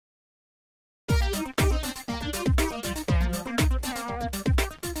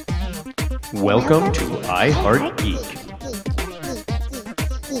Welcome to iHeartGeek.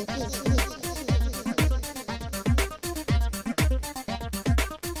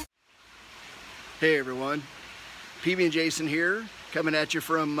 Hey everyone, PB&Jason here, coming at you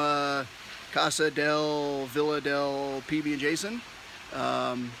from Casa del Villa del PB&Jason.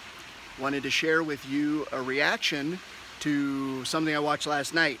 Wanted to share with you a reaction to something I watched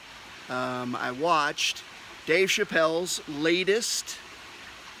last night. I watched Dave Chappelle's latest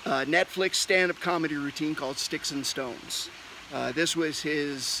Netflix stand-up comedy routine called Sticks and Stones. This was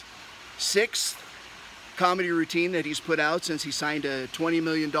his 6th comedy routine that he's put out since he signed a $20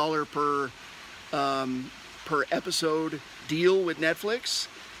 million per episode deal with Netflix.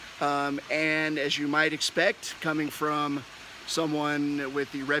 And as you might expect, coming from someone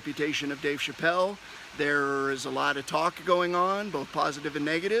with the reputation of Dave Chappelle, there is a lot of talk going on, both positive and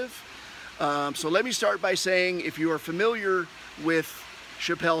negative. So let me start by saying, if you are familiar with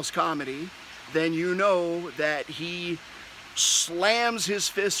Chappelle's comedy, then you know that he slams his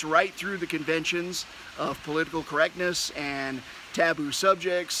fists right through the conventions of political correctness and taboo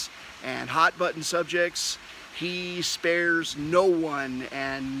subjects and hot button subjects. He spares no one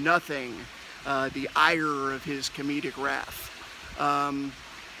and nothing the ire of his comedic wrath.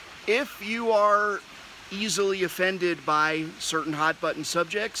 If you are easily offended by certain hot button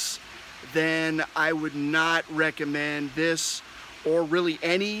subjects, then I would not recommend this or really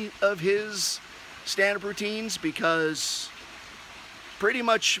any of his stand-up routines, because pretty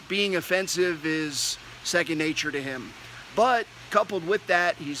much being offensive is second nature to him. But coupled with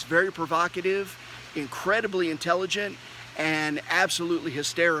that, he's very provocative, incredibly intelligent, and absolutely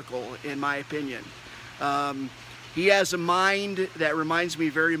hysterical, in my opinion. He has a mind that reminds me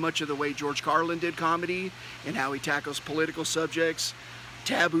very much of the way George Carlin did comedy, and how he tackles political subjects,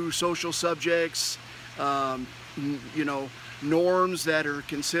 taboo social subjects, you know, norms that are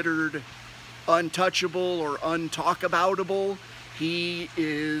considered untouchable or untalkaboutable. He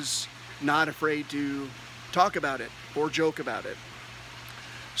is not afraid to talk about it or joke about it.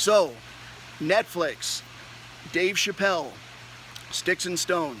 So, Netflix, Dave Chappelle, Sticks and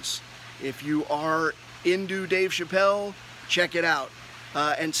Stones. If you are into Dave Chappelle, check it out.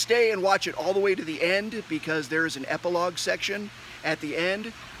 And stay and watch it all the way to the end, because there is an epilogue section at the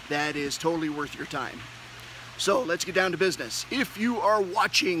end that is totally worth your time. So let's get down to business. If you are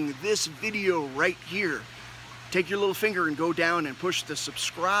watching this video right here, take your little finger and go down and push the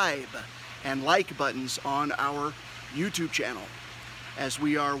subscribe and like buttons on our YouTube channel, as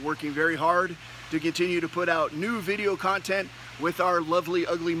we are working very hard to continue to put out new video content with our lovely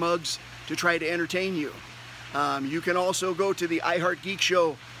ugly mugs to try to entertain you. You can also go to the iHeartGeek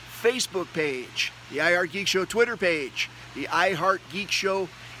Show Facebook page, the iHeartGeek Show Twitter page, the iHeartGeek Show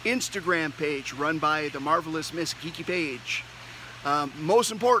Instagram page run by the marvelous Miss Geeky Page.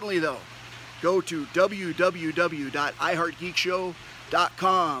 Most importantly though, go to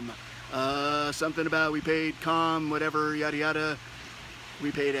www.iheartgeekshow.com. Something about we paid whatever, yada yada.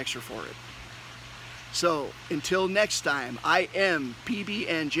 We paid extra for it. So until next time, I am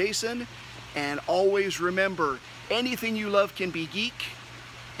PB&Jason, and always remember, anything you love can be geek,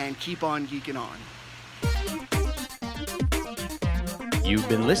 and keep on geeking on. You've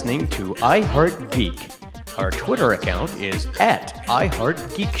been listening to iHeartGeek. Our Twitter account is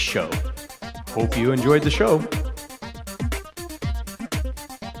 @iHeartGeekShow. Hope you enjoyed the show.